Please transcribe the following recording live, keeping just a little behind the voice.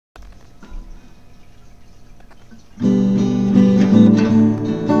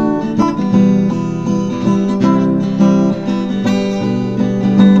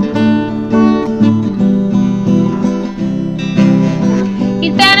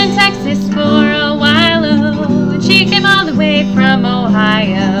in Texas for a while, oh, and she came all the way from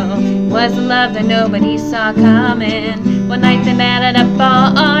Ohio. Was a love that nobody saw coming. One night they met at a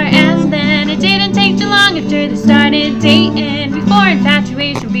bar, and then it didn't take too long after they started dating, before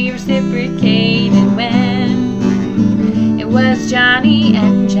infatuation be reciprocated, when it was Johnny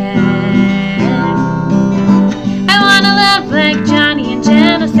and Jen. I wanna love like Johnny and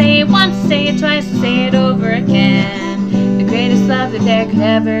Jen. I'll say it once, say it twice, I'll say it over again. The greatest love that there could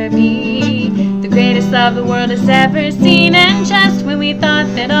ever be, the greatest love the world has ever seen. And just when we thought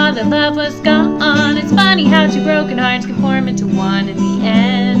that all the love was gone, it's funny how two broken hearts can form into one in the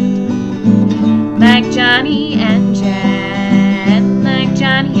end. Like Johnny and Jen, like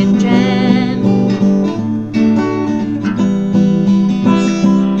Johnny and Jen.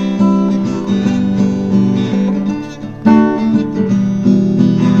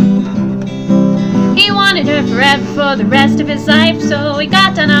 He wanted her forever for the rest of his life, so he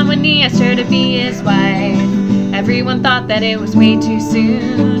got down on one knee, asked her to be his wife. Everyone thought that it was way too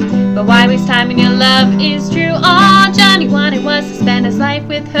soon, but why waste time when your love is true? All Johnny wanted was to spend his life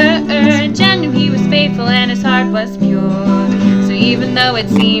with her, and Jen knew he was faithful and his heart was pure. So even though it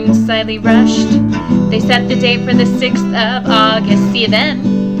seemed slightly rushed, they set the date for the 6th of August. See you then.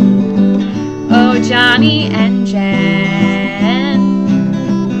 Oh, Johnny and Jen.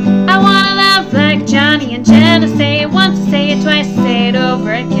 I wanna love like Johnny and Jen. I say it once, I say it twice, I say it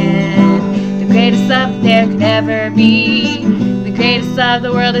over again. The greatest love that there could ever be, the greatest love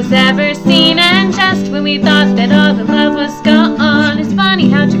the world has ever seen. And just when we thought that all the love was gone, it's funny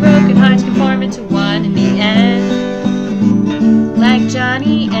how two broken hearts can form into one in the end. Like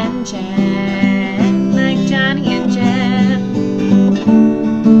Johnny and Jen, like Johnny and Jen.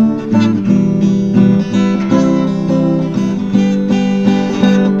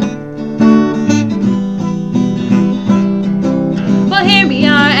 Well, here we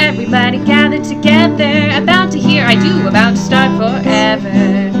are, everybody gathered together, about to hear I do, about to start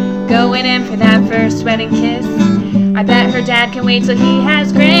forever. Going in for that first wedding kiss. I bet her dad can wait till he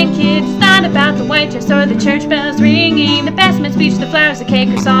has grandkids. It's not about the white dress or the church bells ringing, the best man's speech, the flowers, the cake,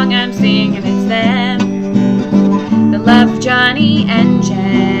 or song I'm singing. It's them, the love of Johnny and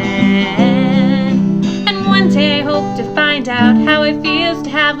Jen. And one day I hope to find out how it feels to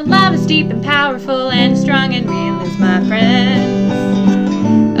have a love as deep and powerful and strong and real as my friends.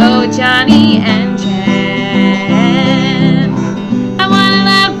 Oh, Johnny and Jen. I wanna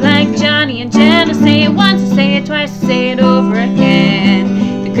love like Johnny and Jen. I say it once, I say it twice, I say it over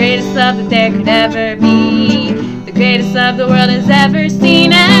again. The greatest love that there could ever be, the greatest love the world has ever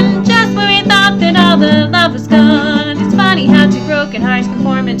seen. And just when we thought that all the love was gone, it's funny how two broken hearts can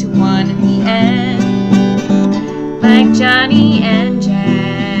form into one in the end. Like Johnny and